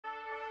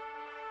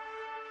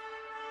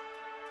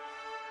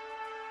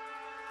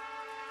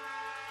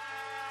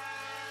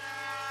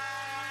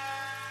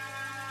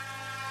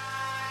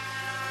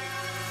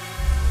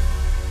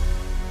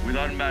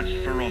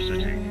unmatched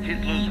ferocity,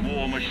 Hitler's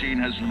war machine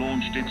has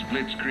launched its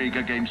blitzkrieg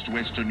against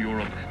Western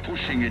Europe,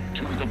 pushing it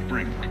to the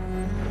brink.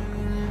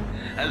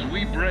 As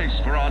we brace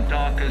for our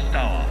darkest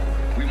hour,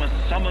 we must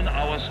summon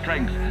our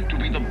strength to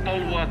be the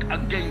bulwark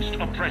against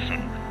oppression.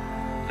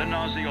 The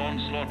Nazi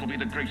onslaught will be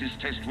the greatest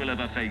test we'll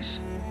ever face.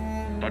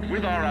 But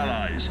with our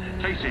allies,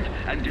 face it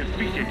and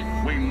defeat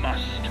it we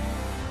must.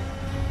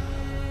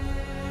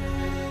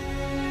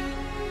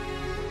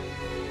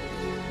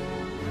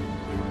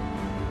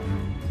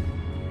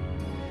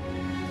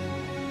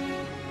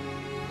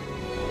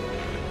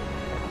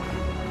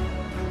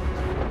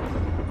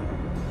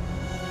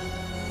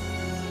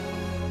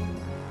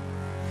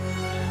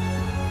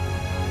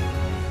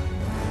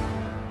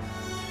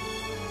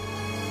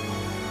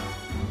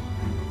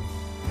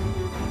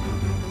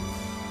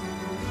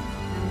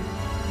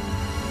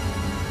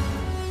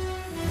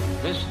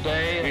 This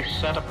day we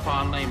set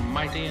upon a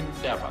mighty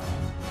endeavor,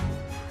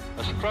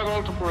 a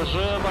struggle to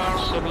preserve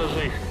our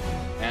civilization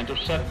and to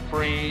set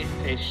free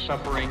a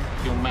suffering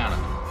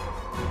humanity.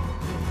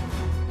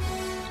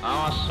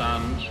 Our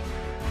sons,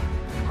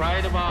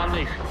 pride of our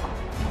nation,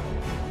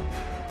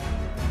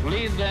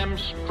 lead them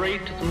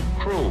straight and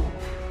true.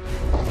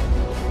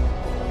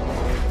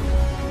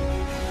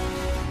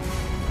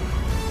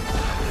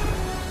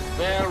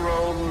 Their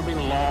road will be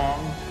long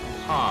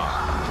and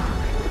hard.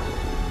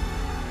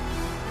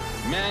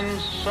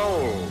 Men's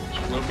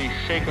souls will be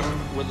shaken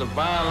with the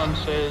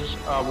violences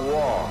of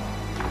war.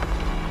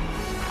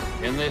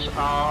 In this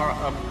hour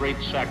of great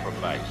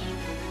sacrifice,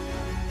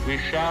 we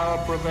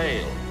shall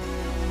prevail.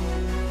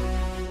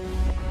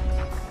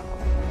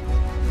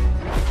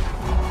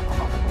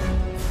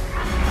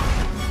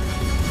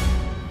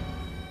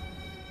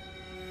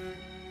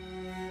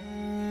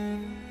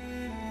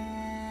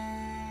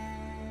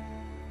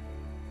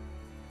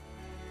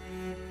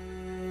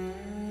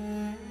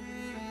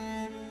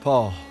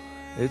 Paul,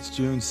 it's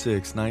June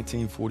 6,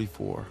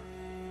 1944.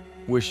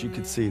 Wish you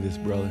could see this,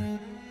 brother.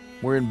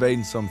 We're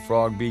invading some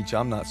frog beach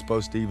I'm not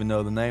supposed to even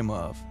know the name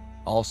of.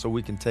 Also,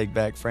 we can take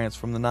back France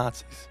from the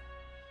Nazis.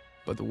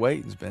 But the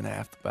waiting's been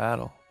half the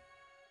battle.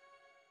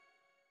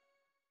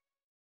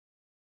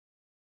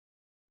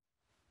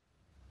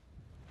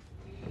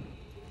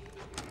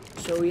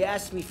 So he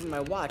asked me for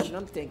my watch, and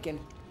I'm thinking,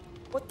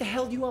 what the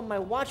hell do you want my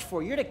watch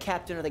for? You're the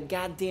captain of the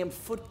goddamn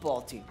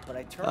football team.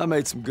 But I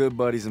made some good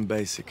buddies in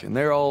basic, and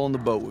they're all on the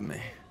boat with me.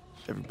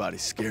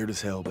 Everybody's scared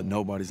as hell, but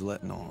nobody's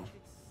letting on.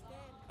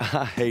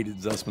 I hated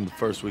Zussman the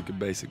first week of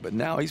basic, but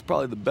now he's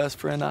probably the best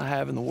friend I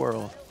have in the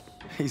world.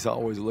 He's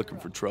always looking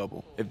for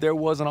trouble. If there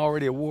wasn't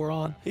already a war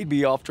on, he'd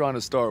be off trying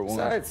to start one.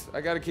 Besides,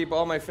 I gotta keep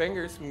all my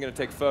fingers. I'm gonna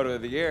take photo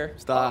of the year.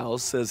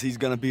 Stiles says he's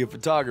gonna be a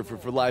photographer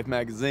for Life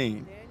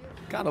magazine.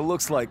 Kinda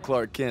looks like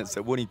Clark Kent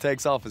said when he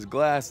takes off his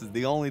glasses,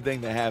 the only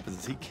thing that happens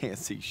is he can't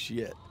see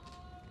shit.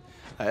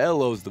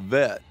 Aiello's the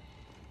vet,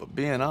 but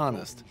being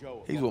honest,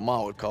 he's what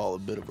Ma would call a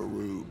bit of a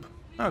rube.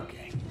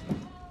 Okay,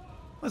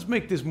 let's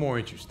make this more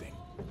interesting.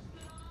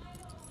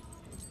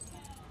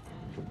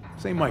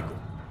 St. Michael,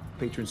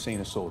 patron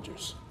saint of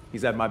soldiers.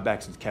 He's had my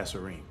back since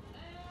Kasserine.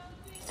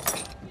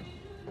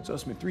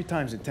 Zussman 3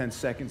 times in 10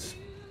 seconds,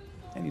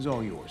 and he's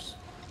all yours.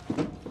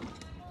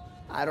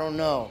 I don't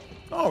know.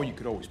 Oh, you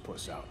could always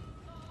puss out.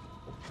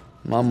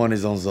 My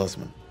money's on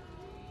Zussman.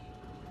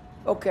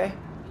 Okay,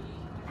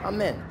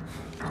 I'm in.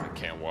 I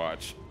can't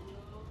watch.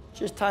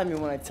 Just time me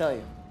when I tell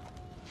you.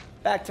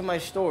 Back to my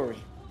story.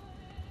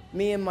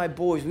 Me and my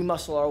boys, we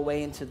muscle our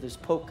way into this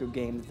poker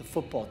game that the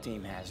football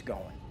team has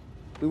going.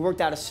 We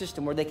worked out a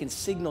system where they can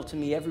signal to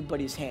me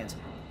everybody's hands.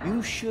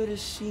 You should have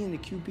seen the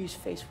QB's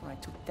face when I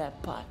took that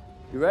pot.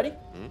 You ready?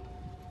 Mm-hmm.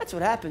 That's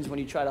what happens when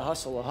you try to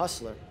hustle a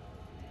hustler.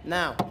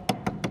 Now,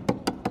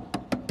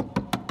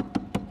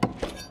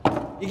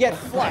 you get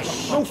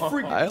flushed. No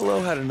freak.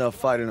 Aiello had enough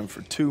fight in him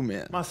for 2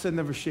 men. Ma said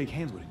never shake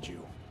hands with a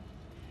Jew.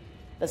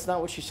 That's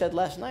not what she said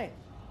last night.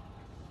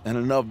 And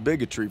enough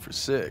bigotry for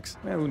 6.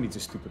 Man, who needs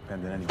a stupid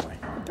pendant anyway?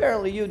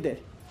 Apparently you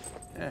did.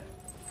 Yeah,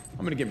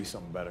 I'm gonna give you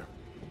something better.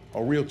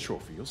 A real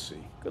trophy, you'll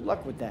see. Good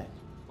luck with that.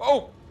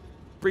 Oh!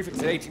 Briefing's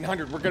at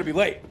 1800. We're gonna be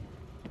late.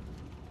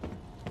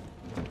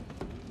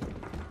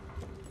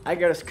 I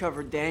got us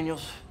covered,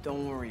 Daniels.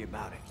 Don't worry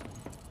about it.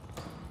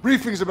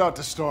 Briefing's about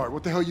to start.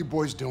 What the hell you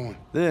boys doing?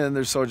 Then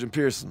there's Sergeant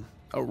Pierson,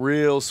 a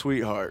real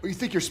sweetheart. Well, you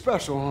think you're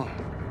special, huh?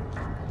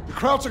 The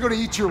Krauts are gonna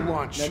eat your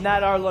lunch. No,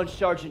 not our lunch,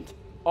 Sergeant.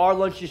 Our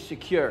lunch is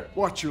secure.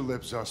 Watch your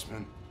lips,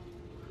 Zussman.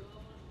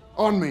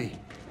 On me.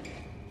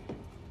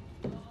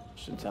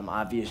 Since I'm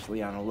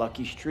obviously on a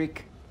lucky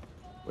streak,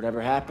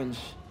 whatever happens,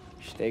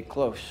 stay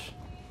close.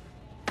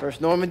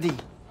 First Normandy,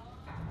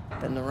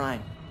 then the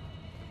Rhine.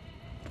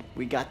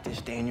 We got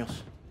this,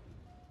 Daniels.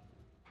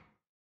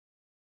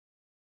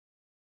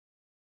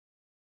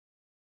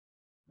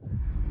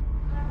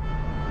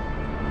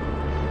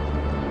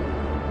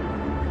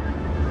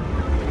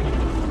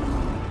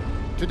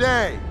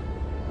 Today,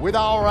 with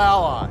our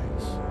allies,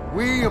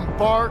 we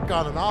embark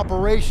on an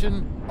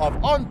operation of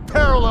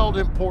unparalleled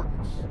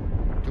importance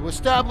to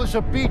establish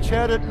a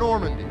beachhead at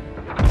Normandy.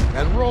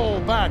 and roll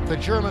back the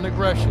German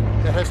aggression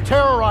that has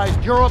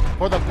terrorized Europe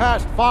for the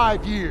past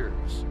 5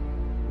 years.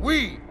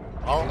 We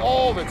are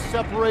all that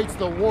separates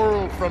the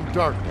world from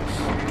darkness.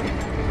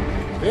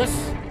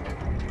 This,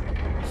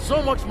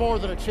 so much more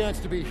than a chance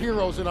to be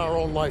heroes in our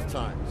own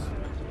lifetimes.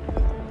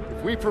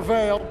 If we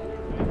prevail,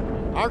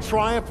 our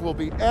triumph will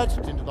be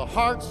etched into the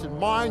hearts and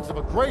minds of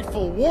a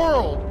grateful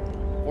world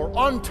for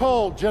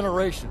untold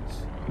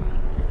generations.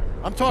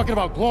 I'm talking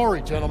about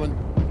glory, gentlemen.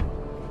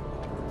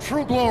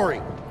 True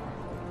glory.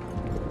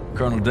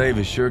 Colonel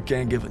Davis sure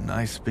can give a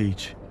nice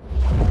speech.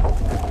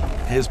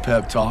 His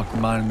pep talk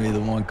reminded me of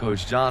the one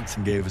Coach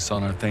Johnson gave us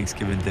on our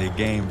Thanksgiving Day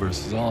game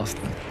versus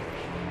Austin.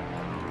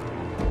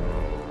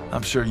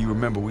 I'm sure you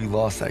remember we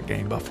lost that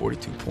game by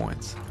 42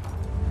 points.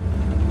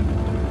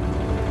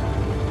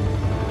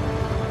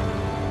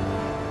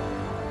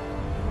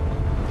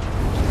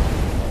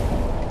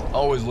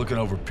 Always looking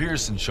over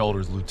Pierson's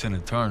shoulders,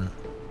 Lieutenant Turner.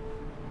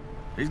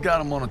 He's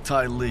got him on a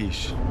tight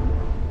leash,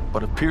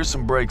 but if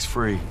Pierson breaks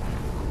free,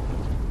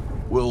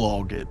 we'll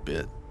all get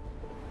bit.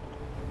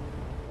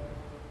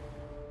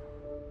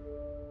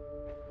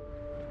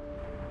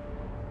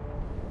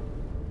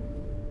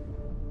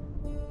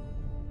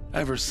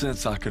 Ever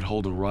since I could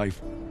hold a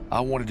rifle, I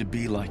wanted to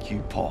be like you,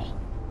 Paul.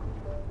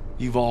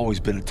 You've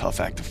always been a tough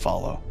act to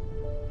follow,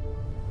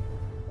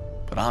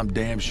 but I'm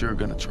damn sure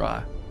gonna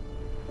try.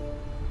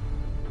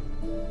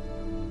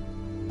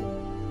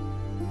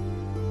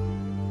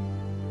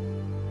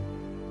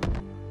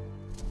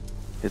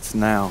 It's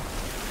now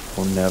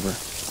or never.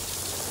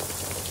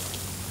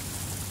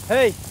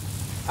 Hey,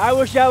 I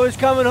wish I was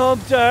coming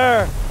home to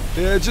her.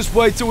 Yeah, just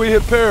wait till we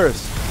hit Paris.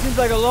 Seems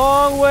like a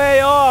long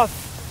way off.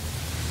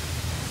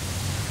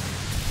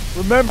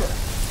 Remember,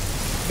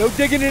 no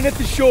digging in at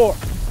the shore.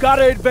 You've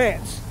gotta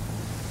advance.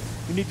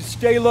 You need to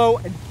stay low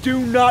and do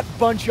not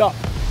bunch up.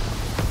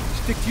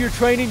 Stick to your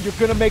training, you're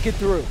gonna make it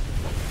through.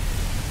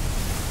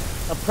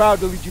 I'm proud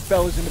to lead you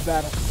fellas into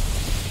battle.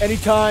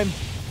 Anytime,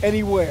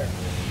 anywhere.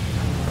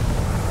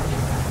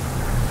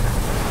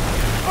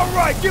 All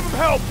right, give him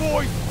hell,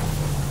 boys!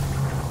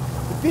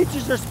 The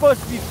beaches are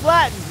supposed to be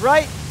flattened,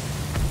 right?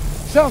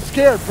 Sound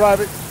scared,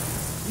 Private.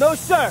 No,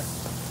 sir.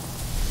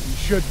 You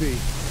should be.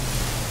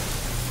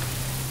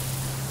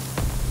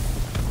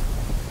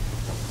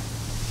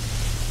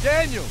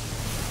 Daniel,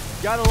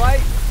 got a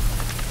light?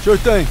 Sure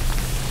thing.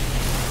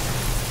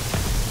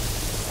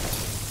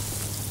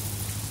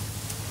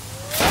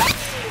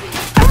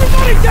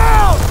 Everybody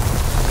down!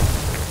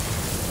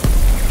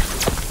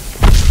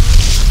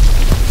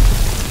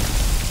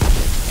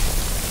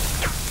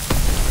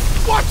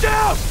 Watch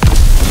out!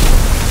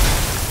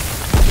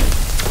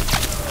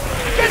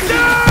 Get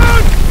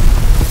down!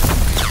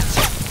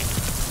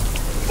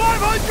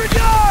 500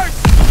 yards!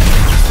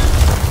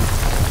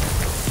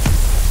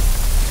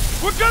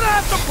 We're gonna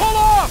have to pull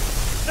off!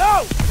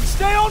 No! We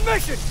stay on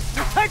mission!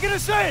 They're taking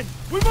us in!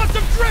 We must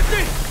have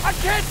drifted! I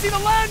can't see the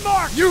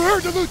landmark! You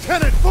heard the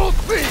lieutenant, full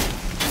speed!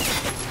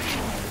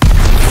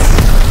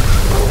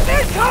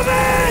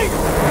 Incoming!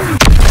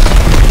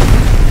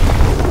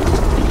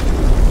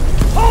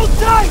 Hold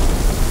tight!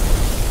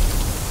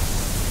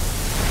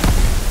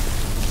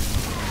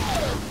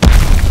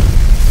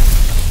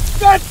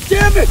 God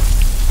damn it!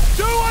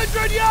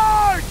 200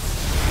 yards!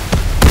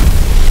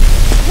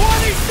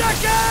 20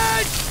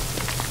 seconds!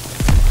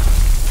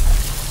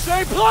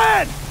 Same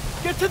plan!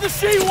 Get to the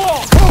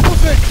seawall!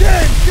 Opposite,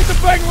 James! Get the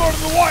Bangalore to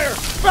the wire!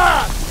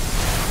 Fast!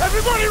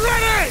 Everybody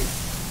ready!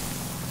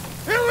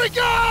 Here we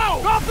go!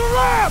 Drop the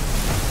ramp!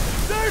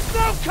 There's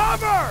no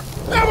cover!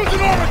 That was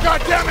an order,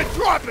 goddammit!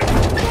 Drop it!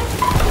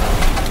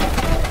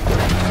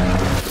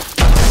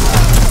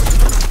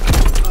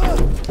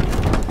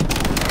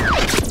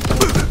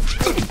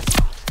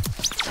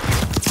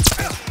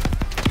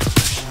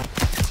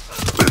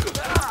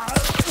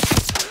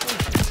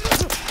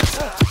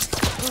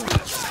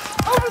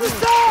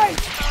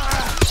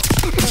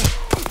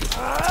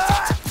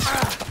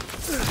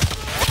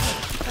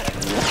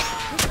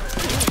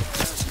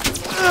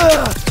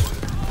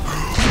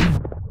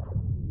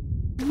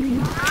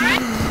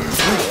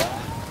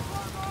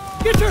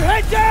 Get your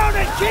head down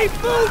and keep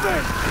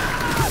moving!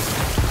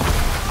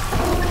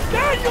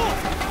 Daniel!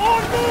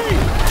 On me!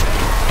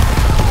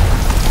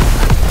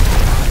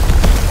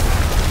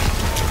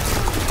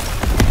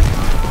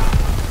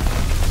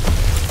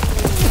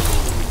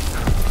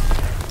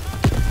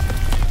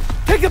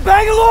 Take the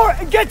Bangalore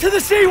and get to the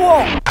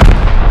seawall! We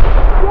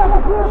have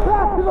a clear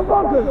path to the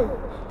bunker!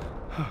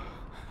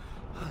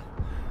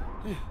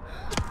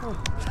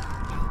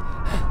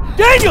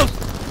 Daniel!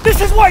 This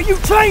is what you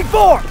trained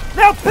for!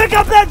 Now pick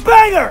up that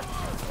banger!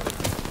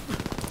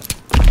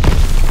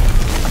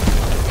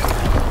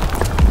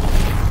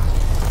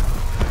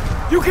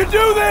 You can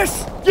do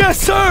this!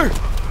 Yes, sir!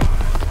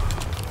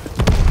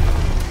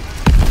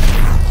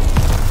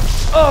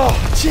 Oh,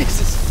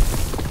 Jesus!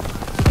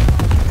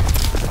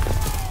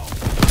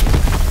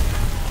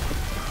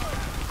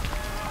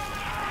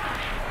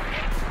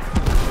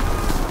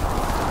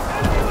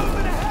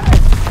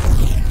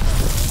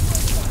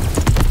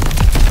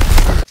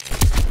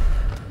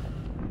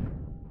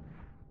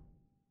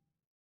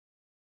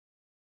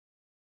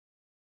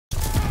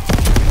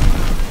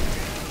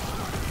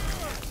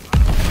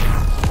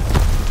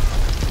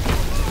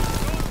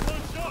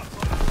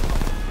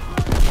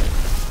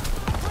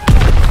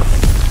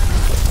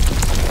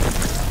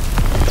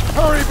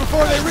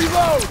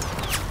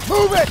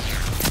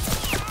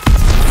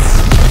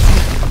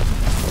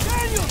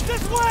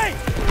 way!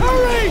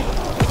 Hurry!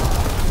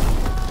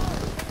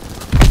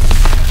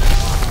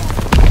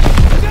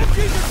 The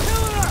MGs are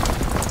killing us!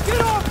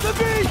 Get off the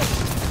beach!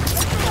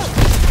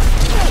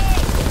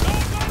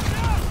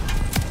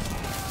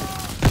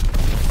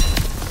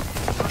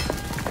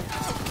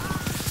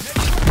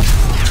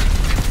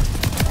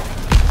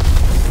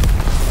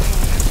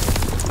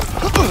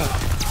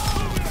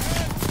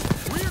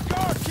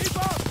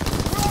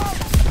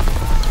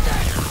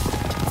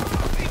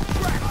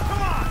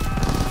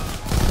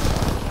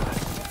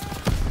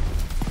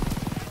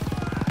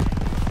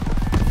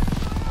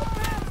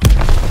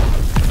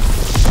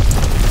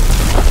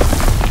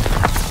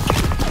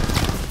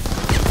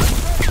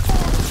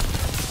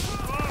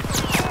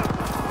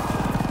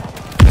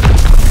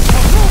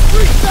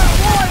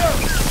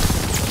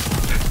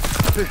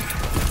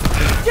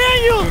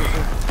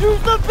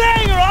 Use the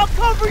banger! I'll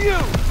cover you!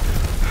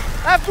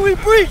 After we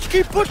breach,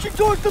 keep pushing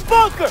towards the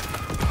bunker!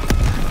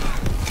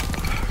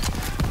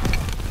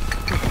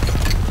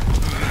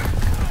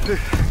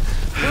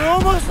 We're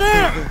almost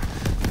there!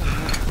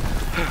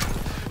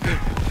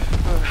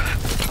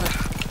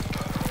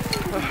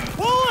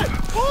 Pull it!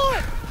 Pull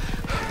it!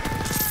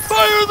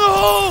 Fire in the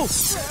hole!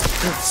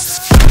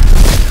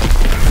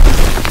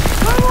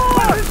 Come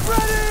on! It's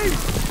ready!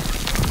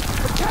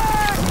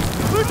 Attack!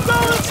 Let's go!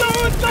 Let's go!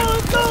 Let's go!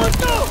 Let's go! Let's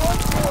go!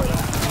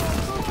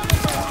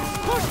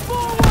 Push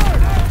forward!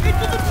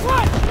 Into the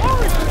front!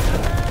 Hurry!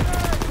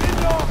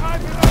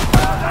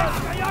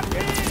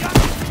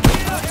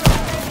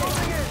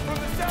 From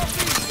the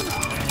southeast!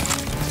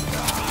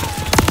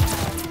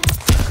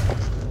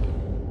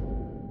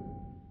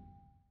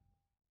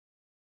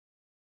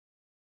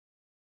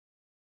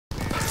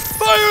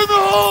 Fire in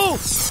the hole!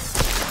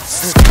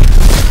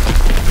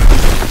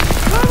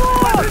 Come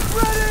on! It's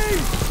ready!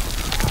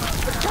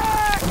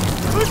 Attack!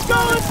 Let's go!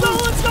 Let's go!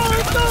 Let's go!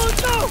 Let's go!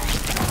 Let's go!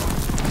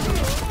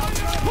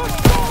 Push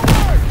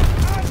forward!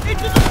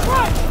 Into the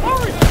front!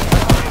 Hurry!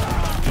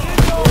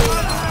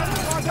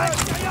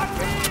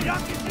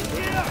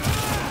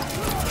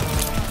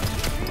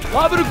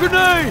 Lob it a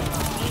grenade!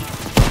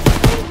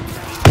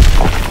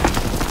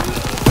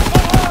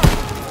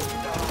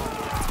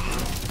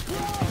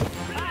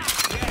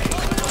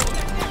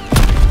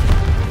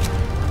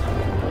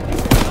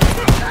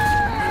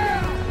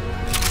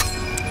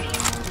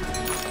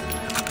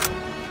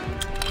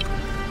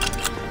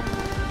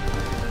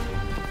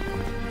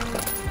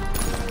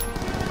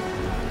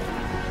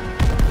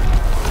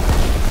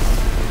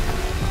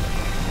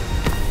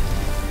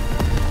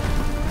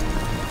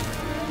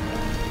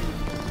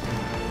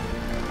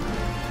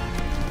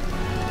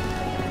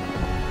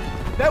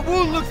 That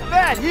wound looks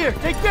bad. Here,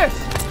 take this.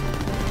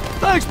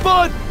 Thanks,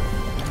 bud.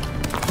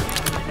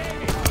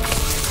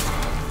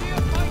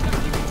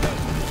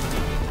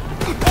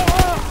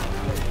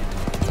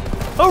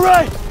 All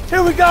right,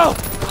 here we go.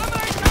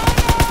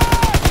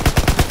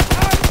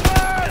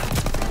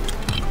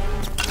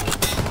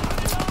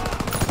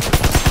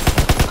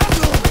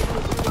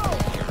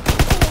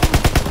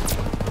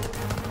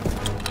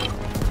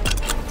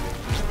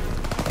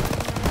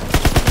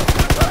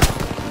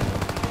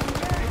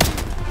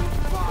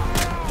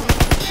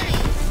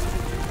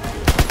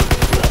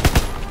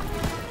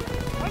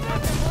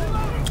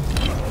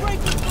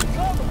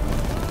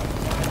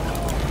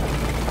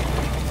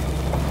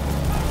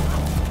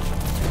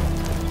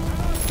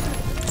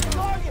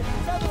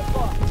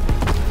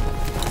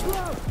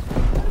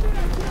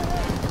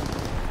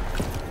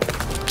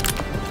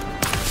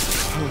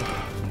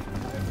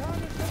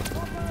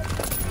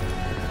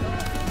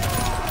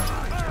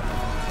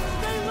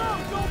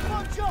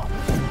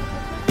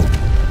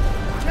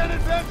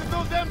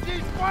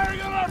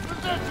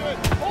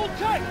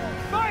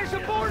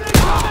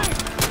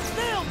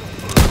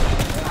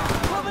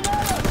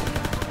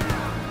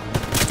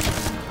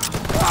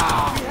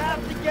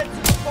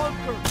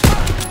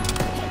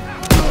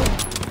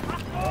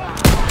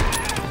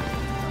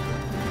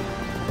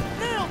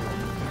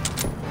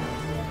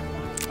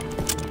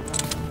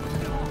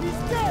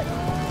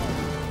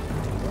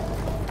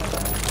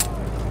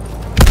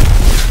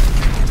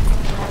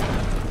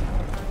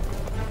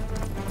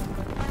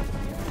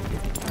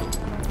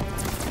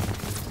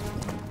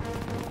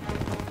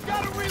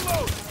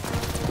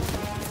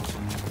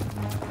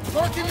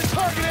 Marking the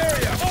target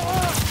area!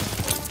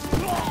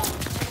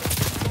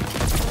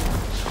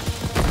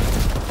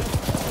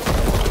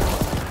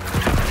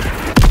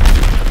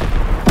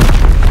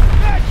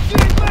 That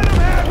shit, let him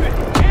have it!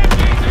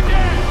 MGs are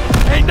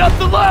down! Ain't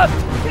nothing left!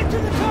 Get to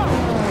the top!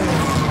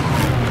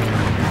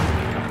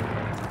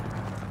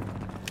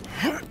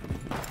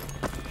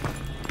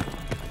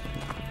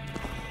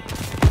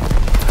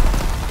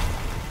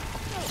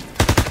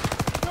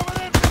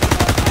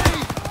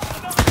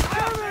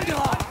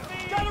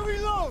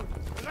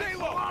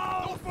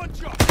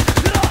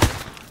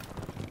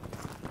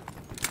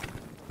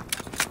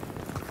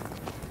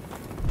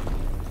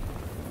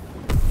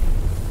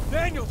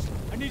 Daniels,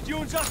 I need you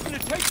and Zussman to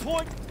take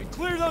point and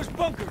clear those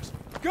bunkers.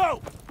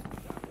 Go!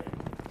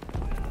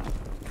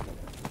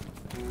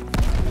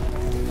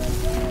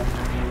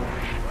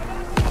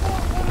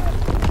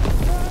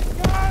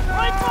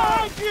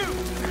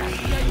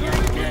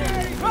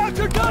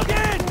 Bunker dug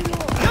in!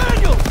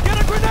 Daniel,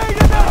 get a grenade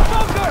in that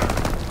bunker!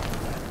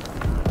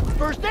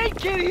 First aid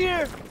kit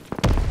here!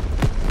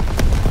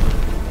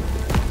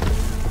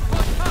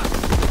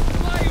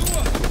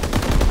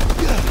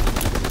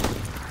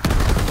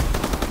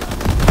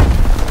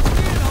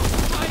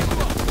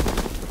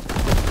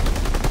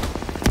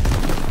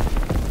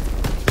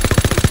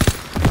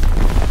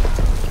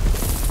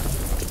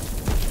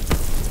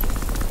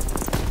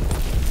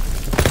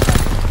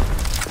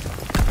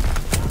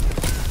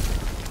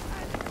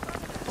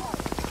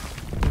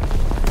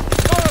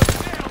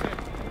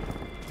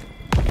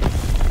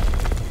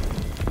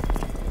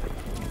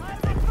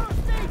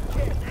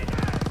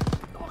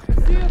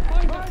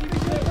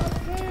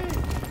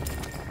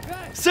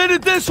 Send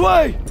it this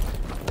way!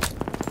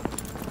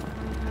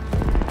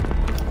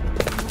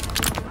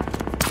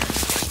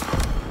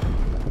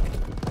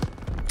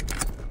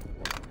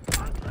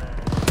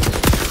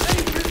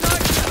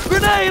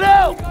 Grenade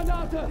out!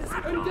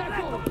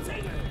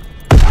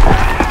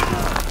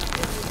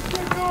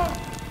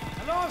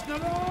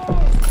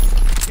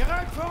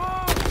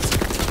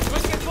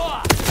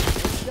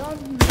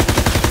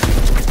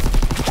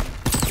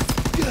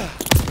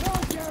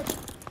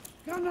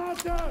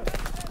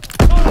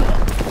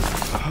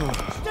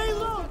 Stay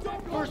low!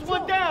 First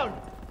one down!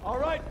 All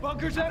right,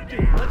 bunker's empty.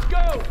 Let's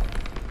go!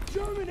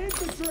 German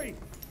infantry!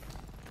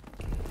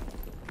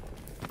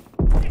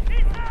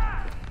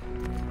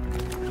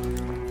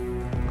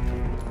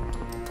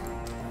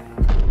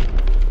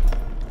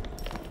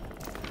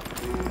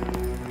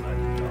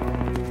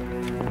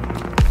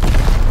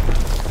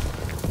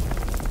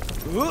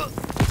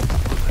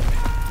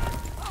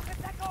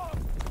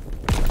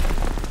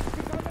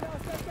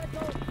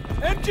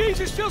 MGs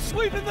are still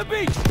sweeping the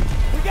beach!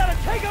 We gotta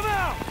take them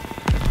out!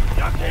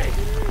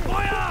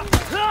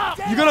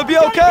 You gonna be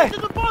okay? To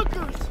the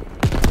bunkers!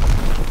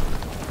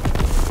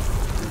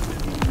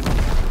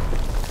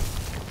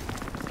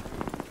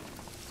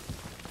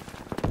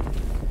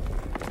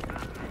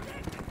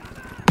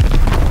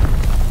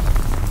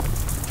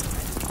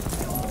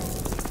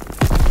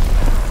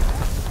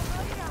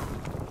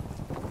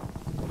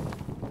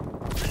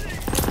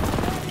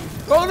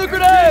 Throw the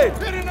grenade!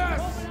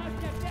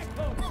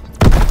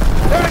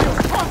 Daniel,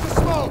 cross the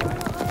smoke!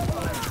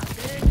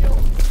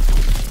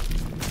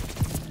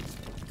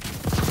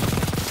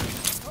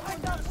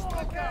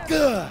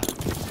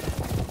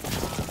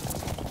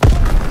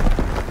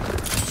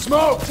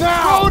 Smoke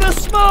now! Throw the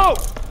smoke!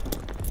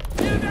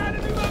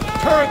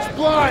 Turret's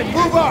blind!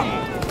 Move up!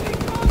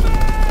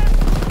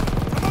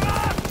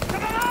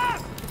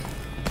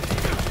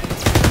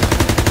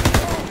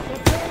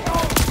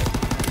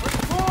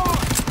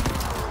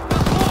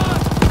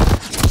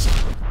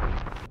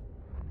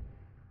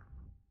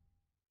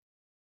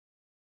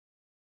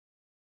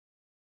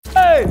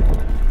 Hey!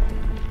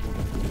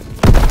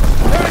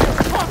 Daniel,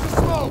 cross the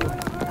smoke!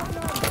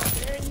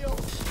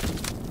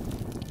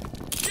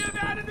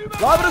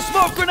 Lob a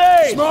smoke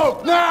grenade!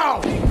 Smoke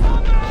now!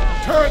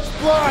 Turret's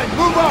blind!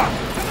 Move up!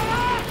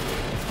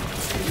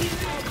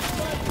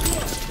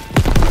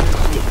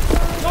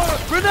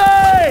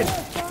 Grenade!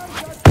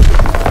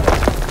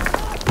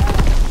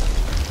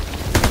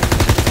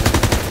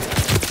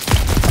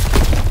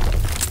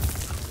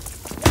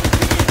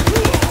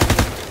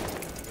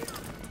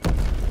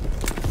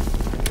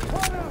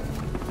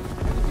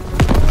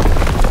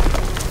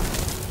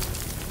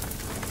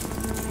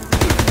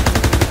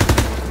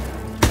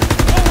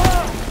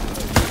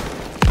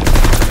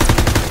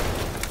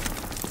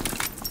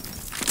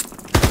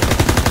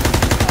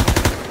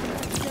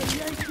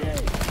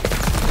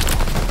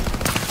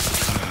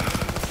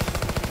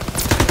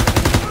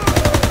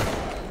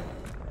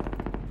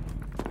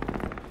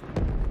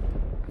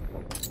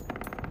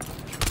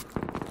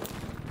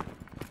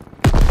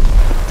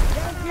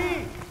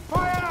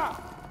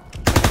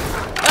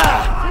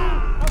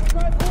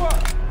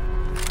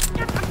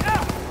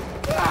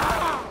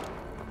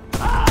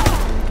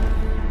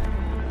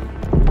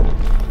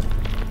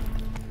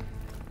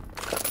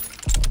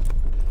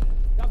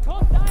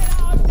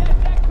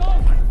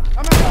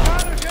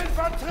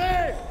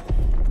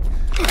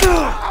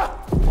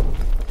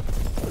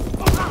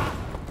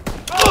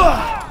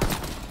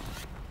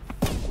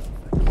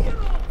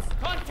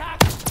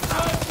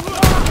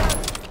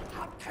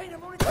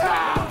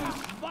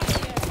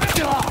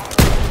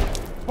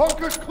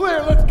 Bunker's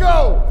clear, let's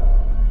go!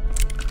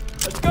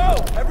 Let's go!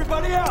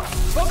 Everybody out!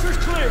 Bunker's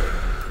clear!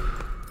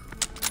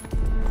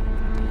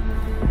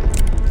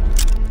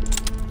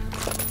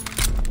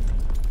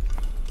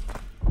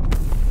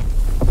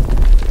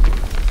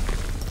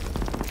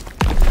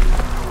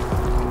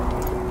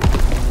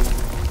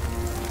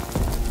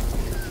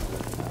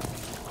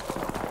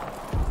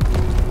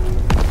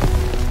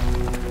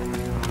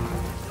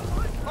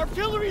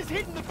 Artillery's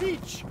hitting the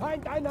beach!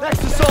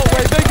 Next assault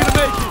wave, they're gonna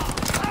make it!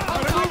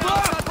 Gotta move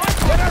up!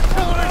 Get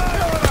artillery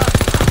killing us!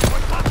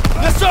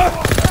 Yes, sir!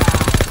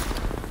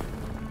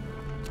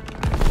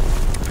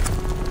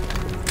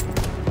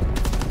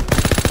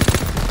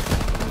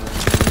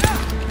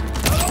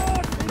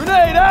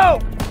 Grenade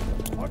out!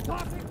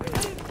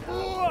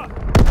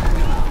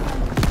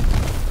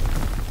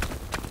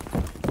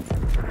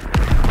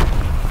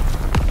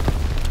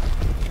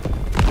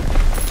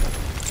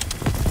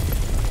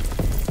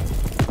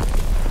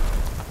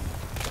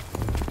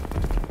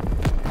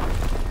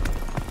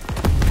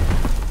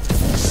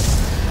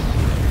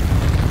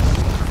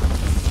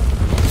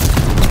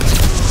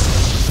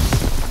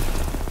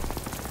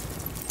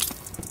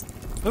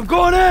 I'm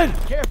going in!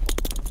 Careful.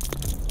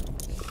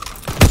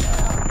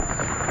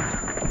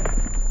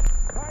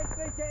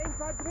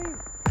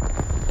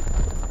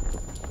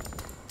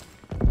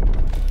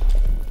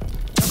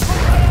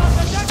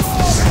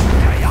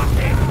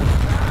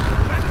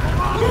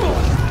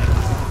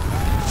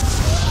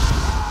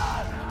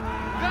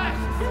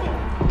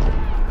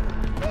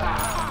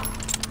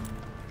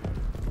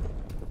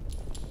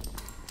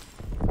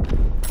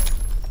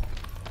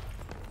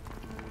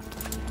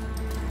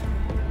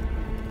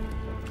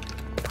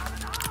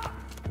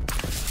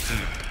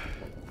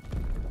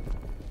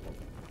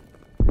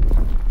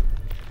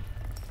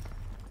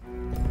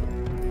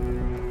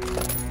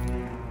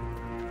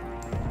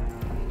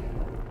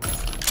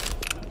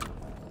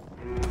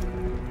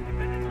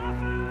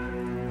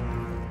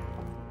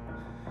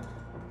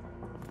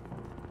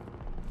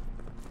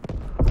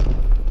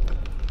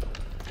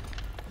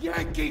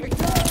 Yankee!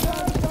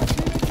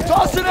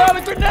 Tossing out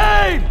a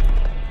grenade!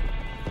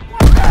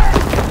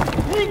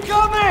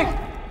 Incoming!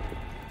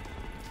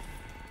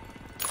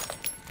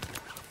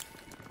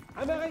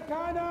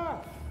 Amerikaner!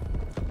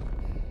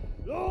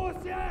 Los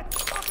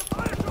jetzt!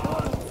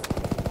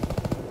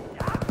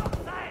 Ihr habt noch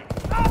Zeit!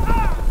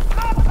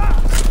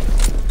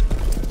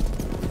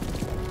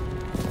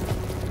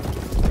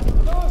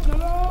 Los, na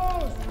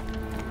los!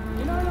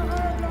 In einer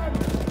Reihe bleiben!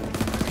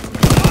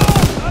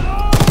 Hallo!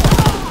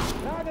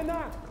 Lage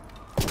nach!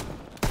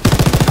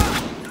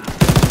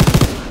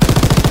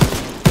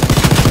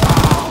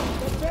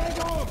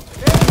 Bewegung!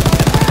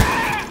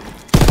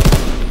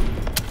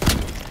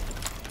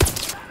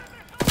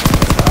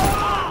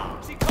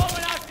 Sie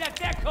kommen aus der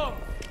Deckung!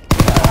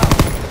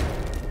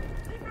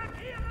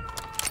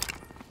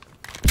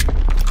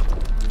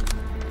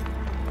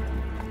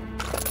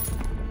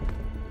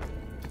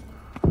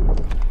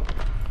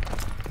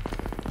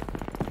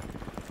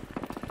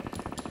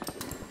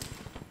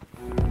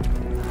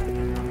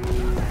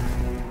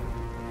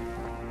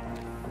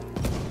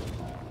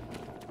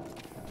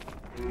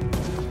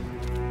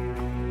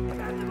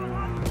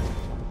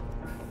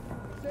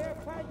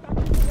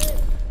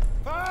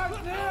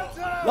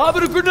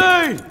 Lobbing a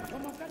grenade!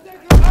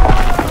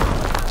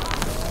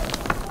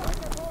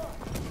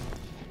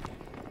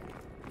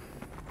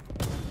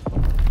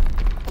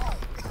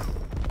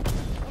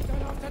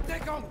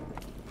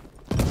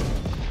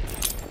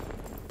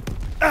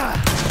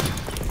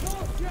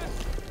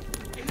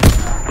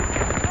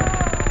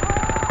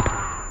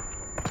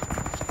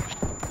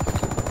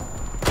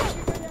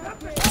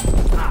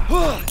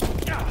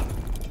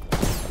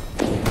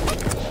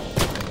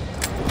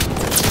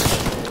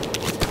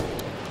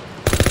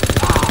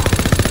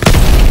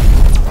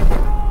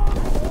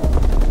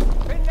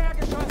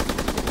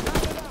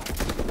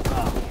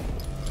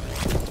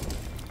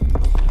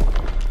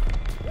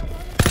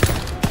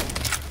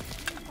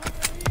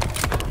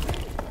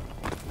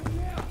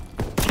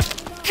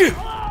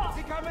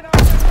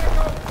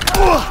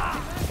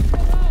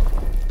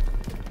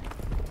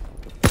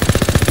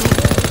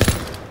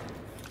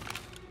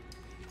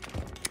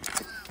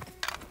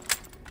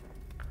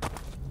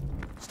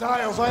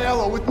 Stiles,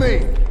 Aiello, with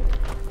me.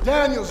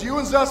 Daniels, you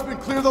and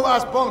Zussman clear the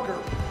last bunker.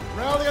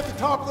 Rally at the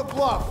top of the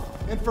bluff.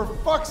 And for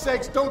fuck's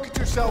sakes, don't get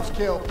yourselves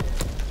killed.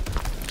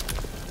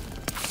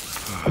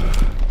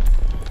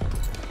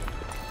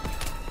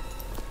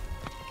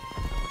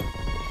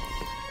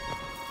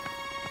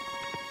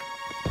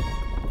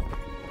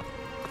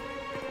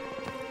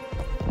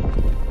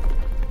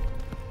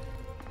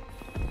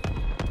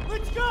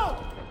 Let's go!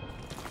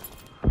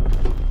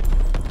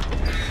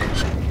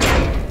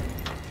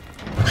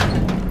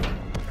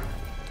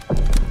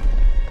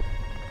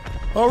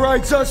 All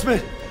right, Zussman,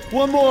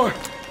 one more.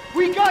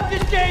 We got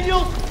this,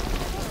 Daniels!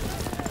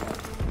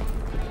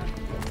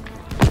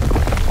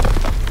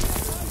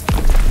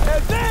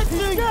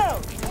 Advancing!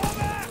 Down!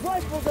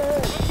 Rifles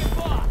ahead!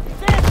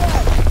 Stand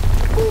back!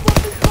 Move up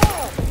and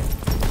fire!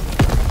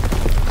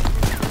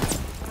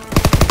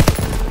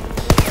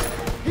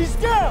 He's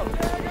down!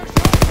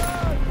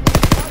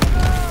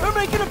 They're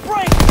making a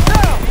break!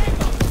 Now!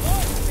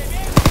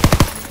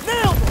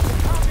 Nailed it!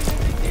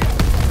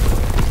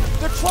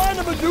 They're trying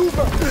to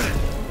maneuver!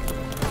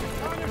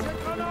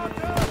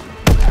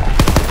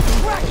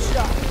 Crack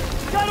shot!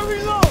 Gotta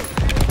reload!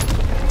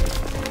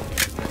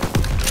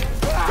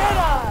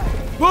 Deadeye!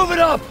 Move it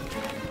up!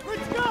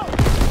 Let's go!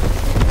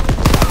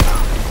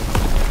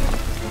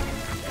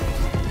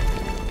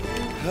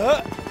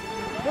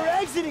 They're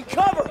exiting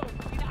cover!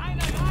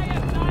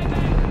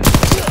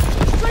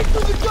 Straight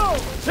through the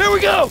dome! Here we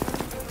go!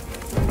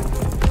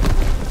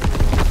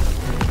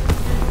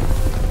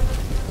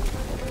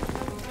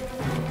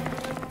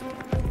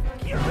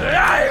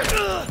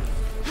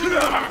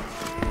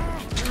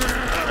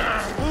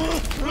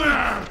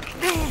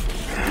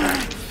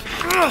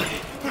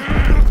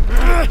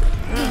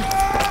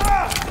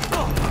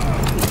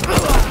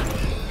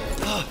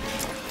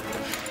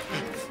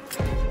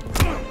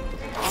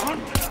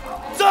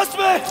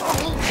 Zussman!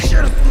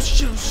 Shit!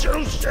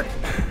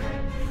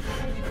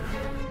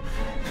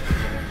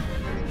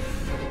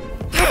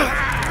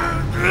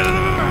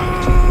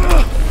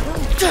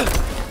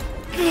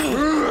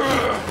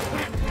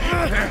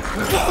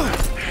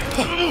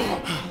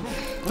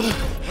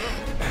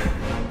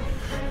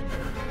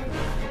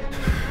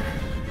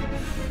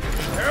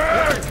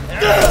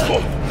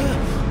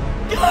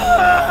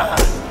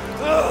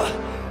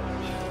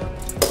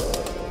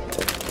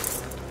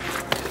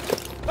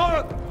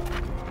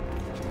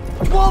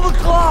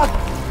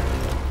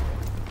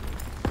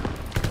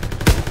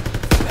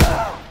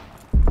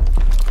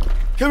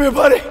 Come here,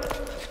 buddy.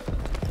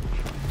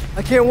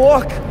 I can't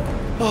walk.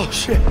 Oh,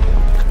 shit.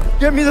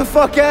 Get me the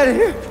fuck out of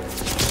here.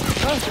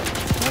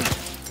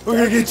 We're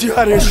gonna get you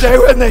out of here. Stay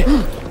with me.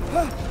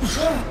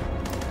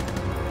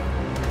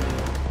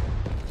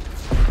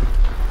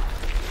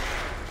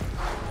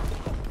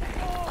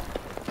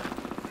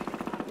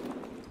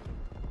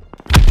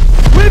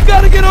 We've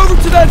got to get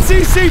over to that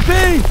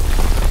CCP.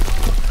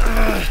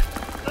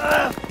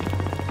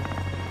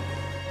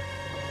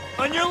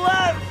 On your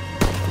left!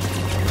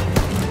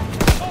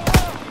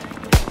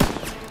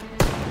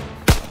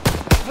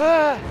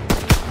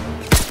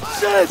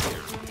 Shit!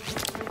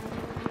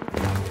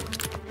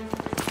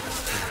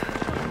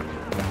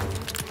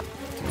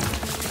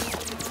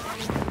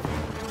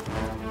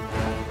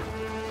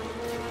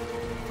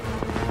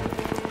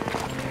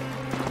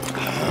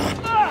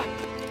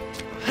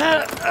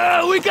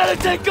 We gotta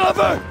take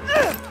cover!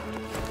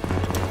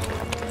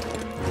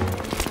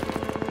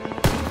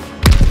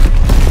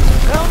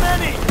 How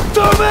many?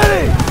 Too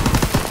many!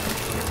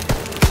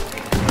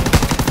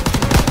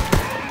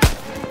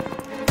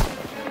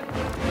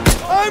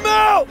 I'm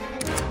out!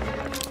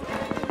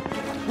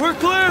 We're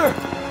clear!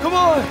 Come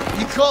on!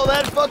 You call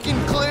that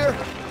fucking clear?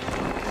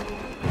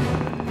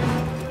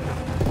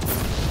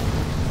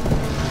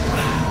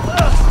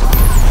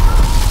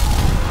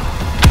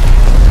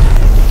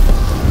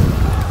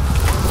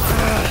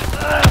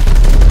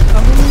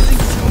 I'm losing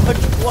so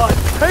much blood.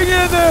 Hang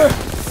in there!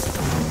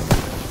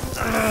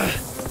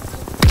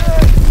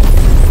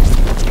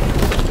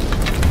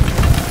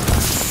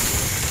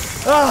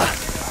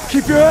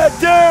 Keep your head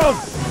down!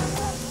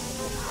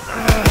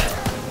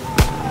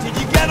 Did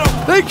you get him?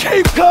 They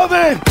keep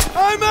coming!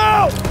 I'm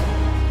out!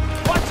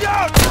 Watch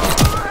out!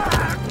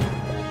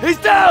 He's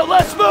down!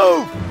 Let's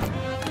move!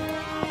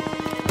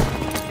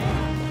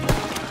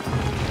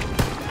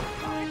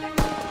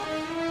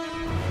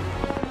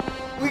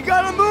 We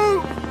gotta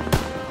move!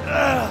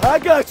 I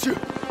got you!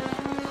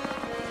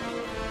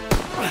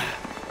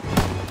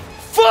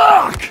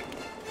 Fuck!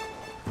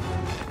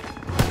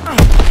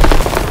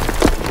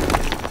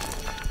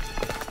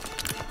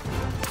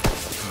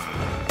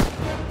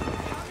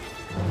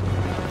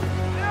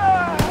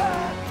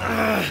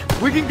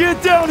 We can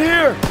get down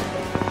here!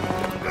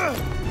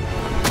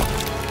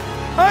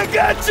 I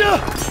got you!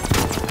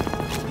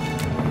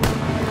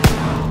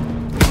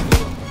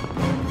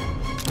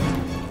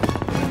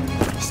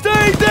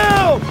 Stay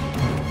down!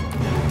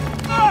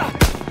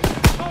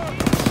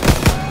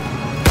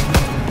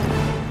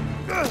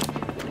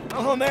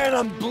 Oh man,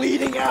 I'm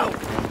bleeding out.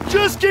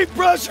 Just keep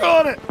pressure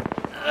on it!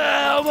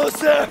 Almost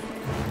there!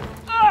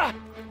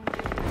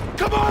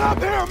 Come on up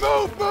here!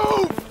 Move!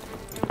 Move!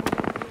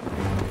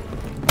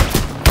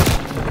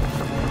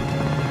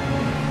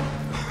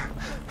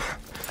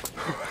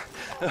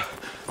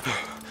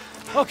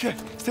 Okay,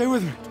 stay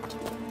with me.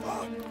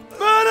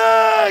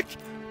 Medic!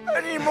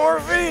 I need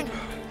morphine.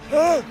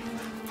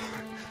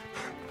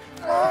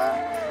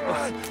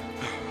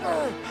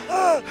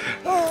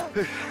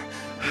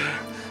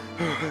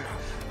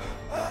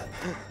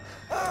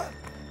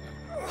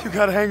 You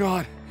gotta hang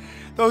on.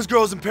 Those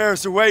girls in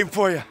Paris are waiting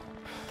for you.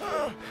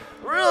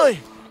 Really?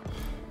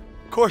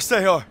 Of course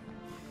they are.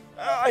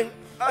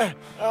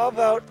 How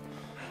about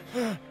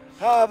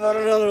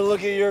another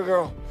look at your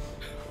girl?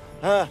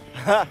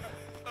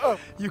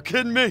 You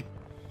kidding me?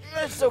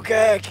 It's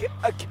okay.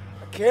 I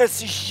can't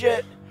see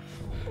shit.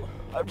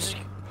 I'm just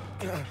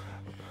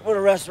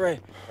gonna rest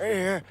right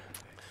here.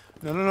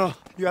 No.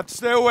 You have to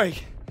stay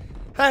awake.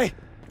 Hey!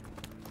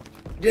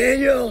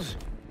 Daniels,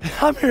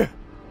 I'm here.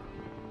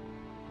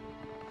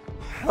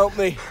 help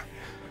me.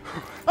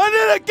 I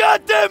need a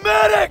goddamn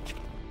medic!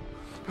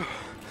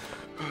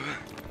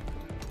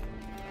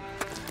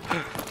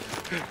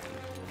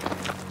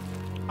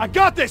 I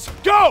got this!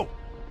 Go!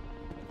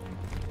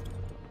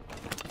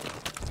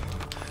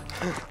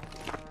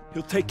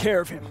 He'll take care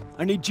of him.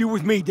 I need you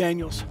with me,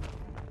 Daniels.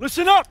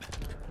 Listen up!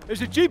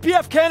 There's a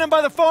GPF cannon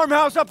by the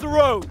farmhouse up the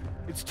road.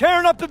 It's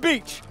tearing up the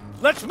beach.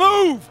 Let's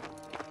move!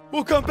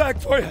 We'll come back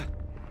for you.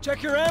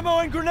 Check your ammo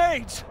and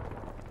grenades.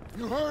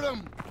 You heard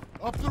him.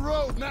 Up the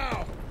road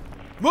now.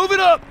 Move it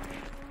up!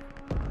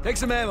 Take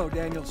some ammo,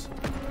 Daniels.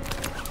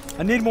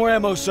 I need more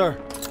ammo, sir.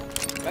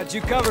 Got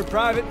you covered,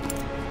 Private.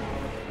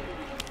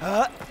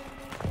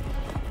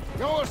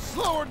 Go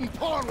slower than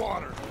pond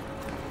water.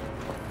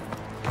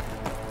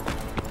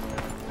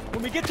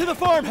 When we get to the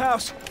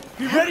farmhouse,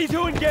 be ready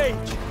to engage.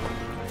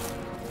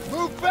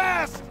 Move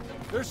fast.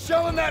 They're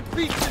shelling that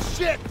beach to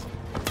shit.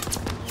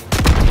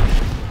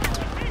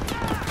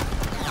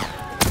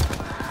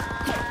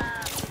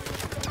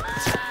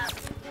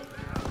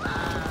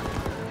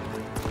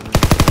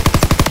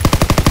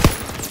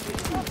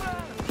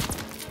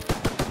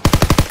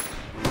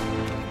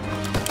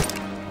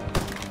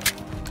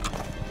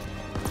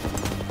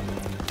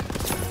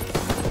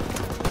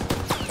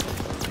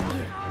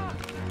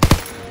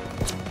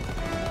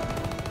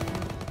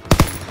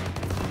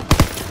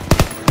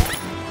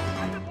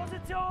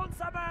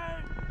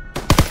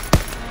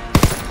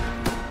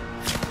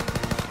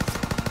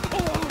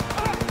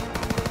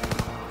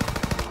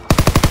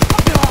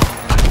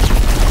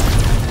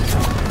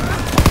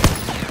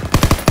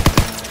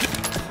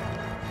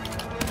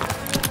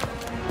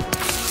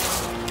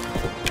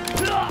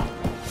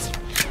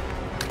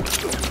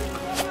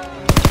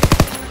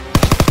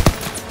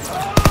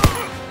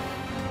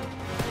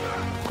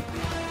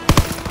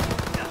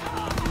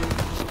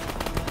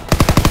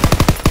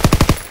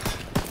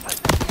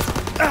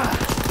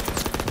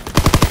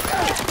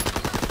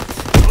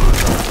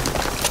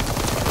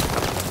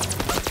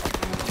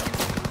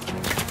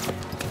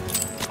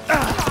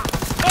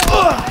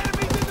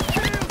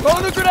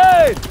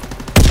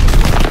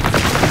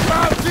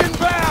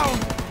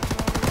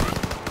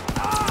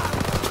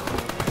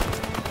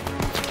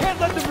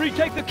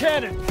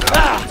 cannon!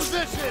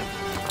 Position!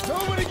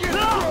 Nobody get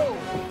through!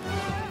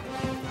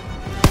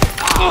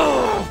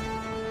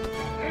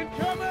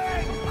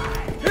 Incoming!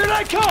 Here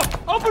they come!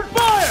 Open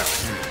fire!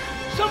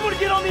 Someone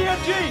get on the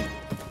MG!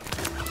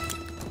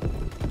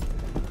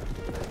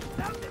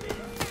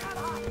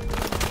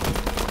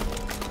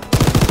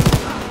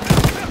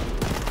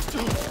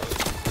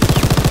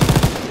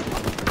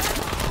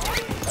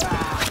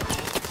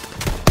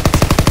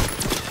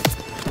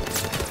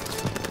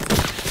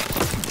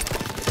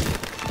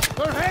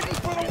 They're heading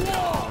for the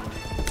wall!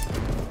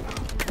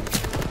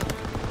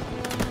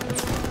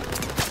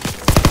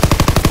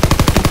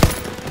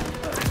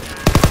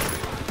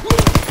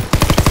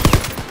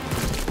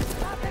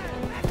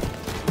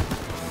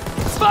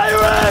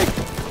 Firing!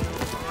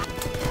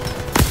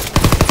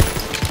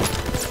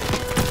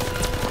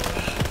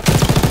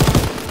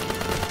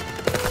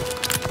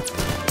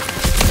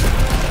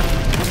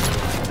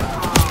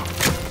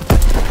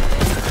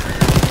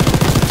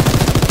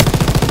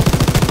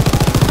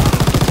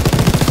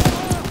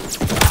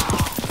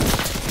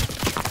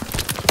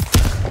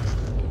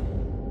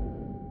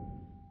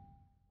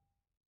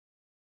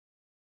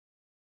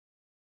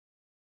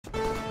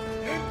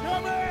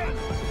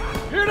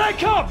 Here they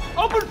come!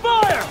 Open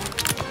fire!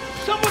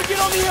 Someone get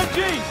on the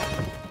MG!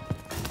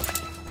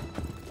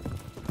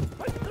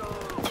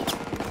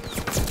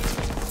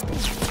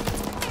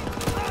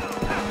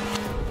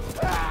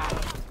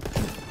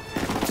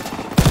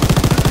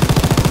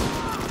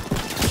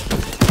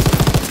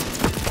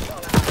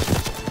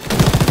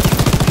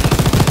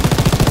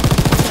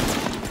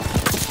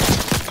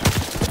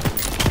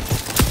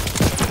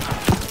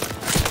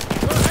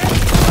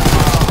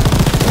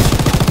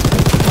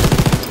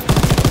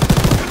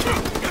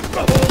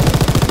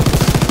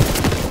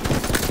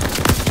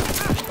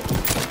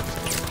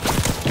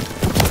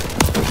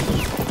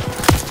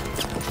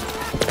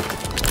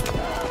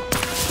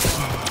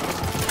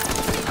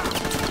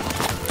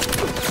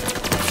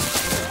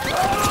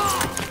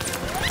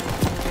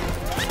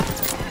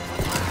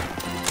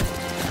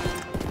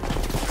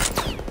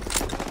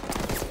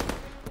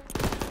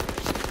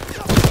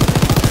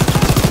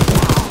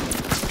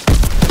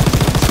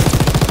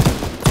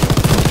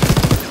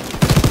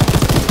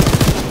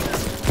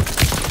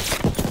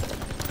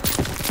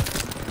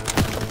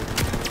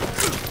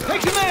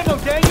 Take some ammo,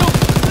 Daniel!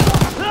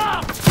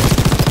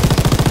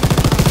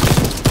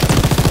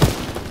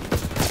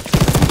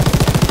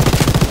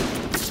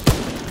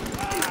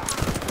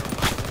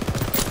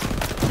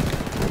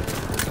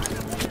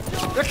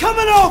 They're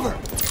coming over!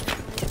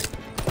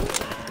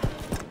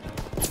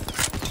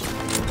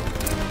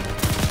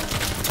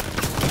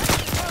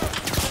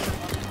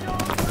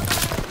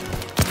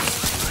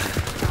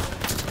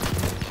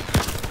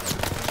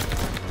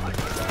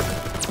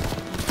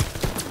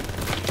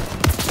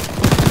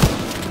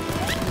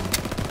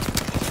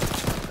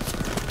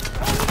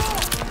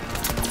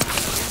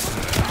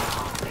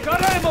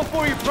 Got ammo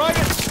for you,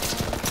 Private!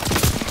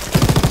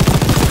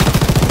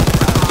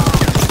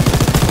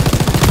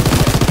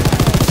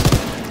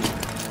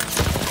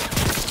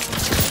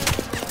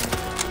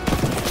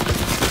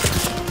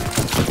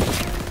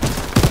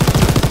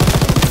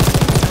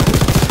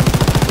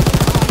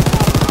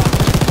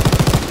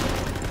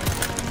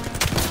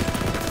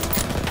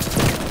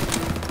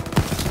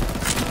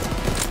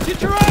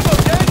 Get your ammo,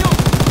 Daniel!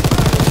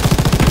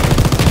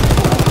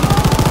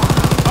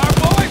 Our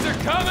boys are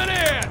coming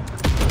in!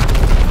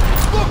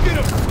 Look at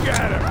them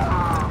scatter!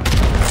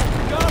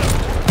 Got him!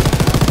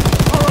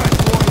 All right,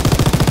 boys.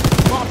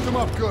 Locked them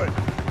up good.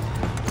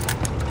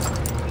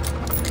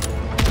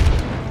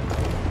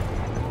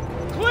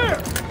 Clear!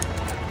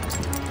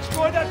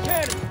 Destroy that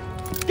cannon!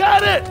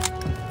 Got it!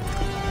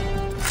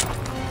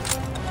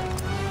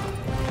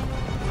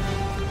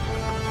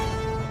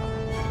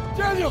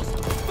 Daniels!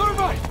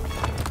 Thermite!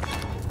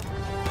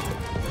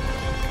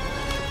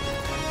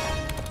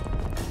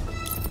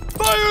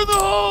 Fire in the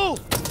hole!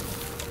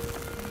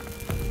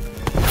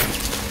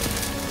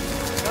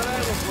 Got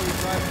ammo for you,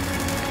 Private.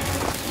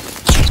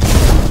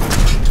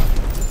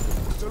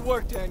 Good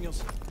work, Daniels.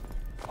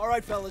 All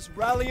right, fellas,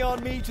 rally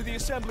on me to the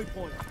assembly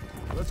point.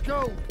 Let's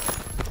go.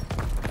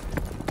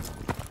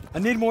 I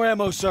need more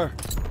ammo, sir.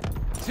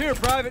 It's here,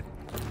 Private.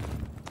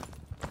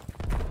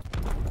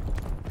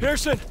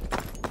 Pierson,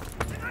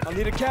 I'll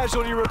need a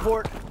casualty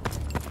report.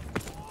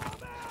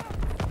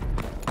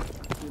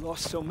 We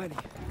lost so many.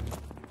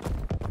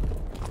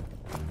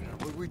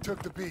 But we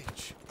took the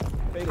beach.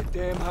 Paid a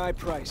damn high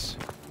price.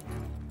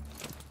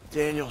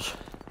 Daniels.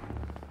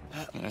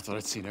 Man, I thought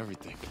I'd seen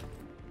everything.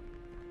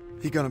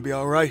 He gonna be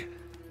all right?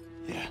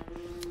 Yeah,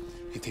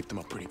 he taped him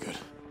up pretty good.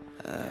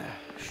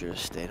 Should have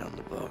stayed on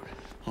the boat.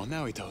 Well,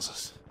 now he tells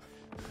us.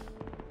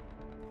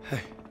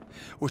 Hey,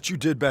 what you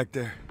did back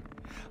there,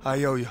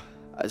 I owe you.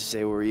 I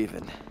say we're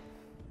even.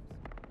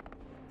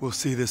 We'll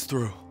see this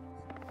through.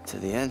 To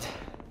the end?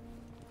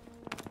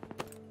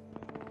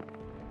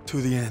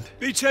 To the end.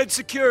 Beachhead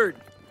secured.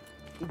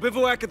 We'll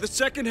bivouac at the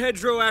second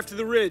hedgerow after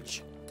the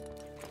ridge.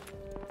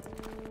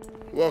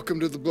 Welcome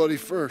to the bloody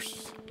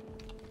first.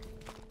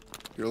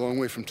 You're a long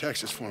way from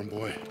Texas, farm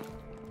boy.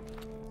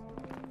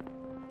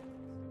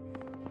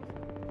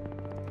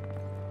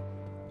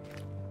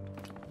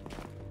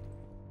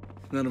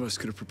 None of us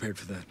could have prepared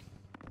for that.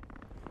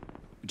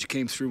 But you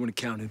came through when it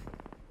counted.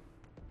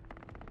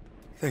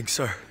 Thanks,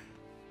 sir.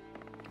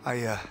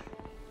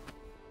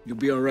 You'll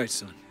be all right,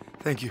 son.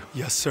 Thank you.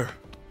 Yes, sir.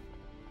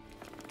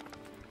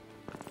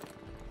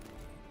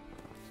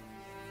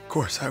 Of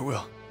course I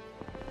will.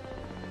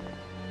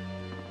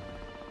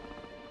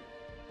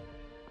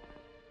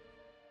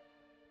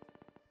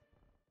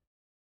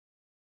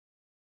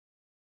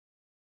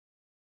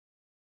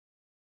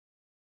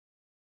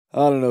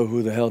 I don't know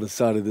who the hell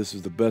decided this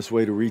was the best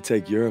way to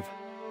retake Europe,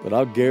 but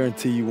I'll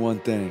guarantee you one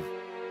thing.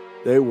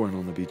 They weren't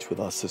on the beach with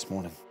us this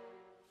morning.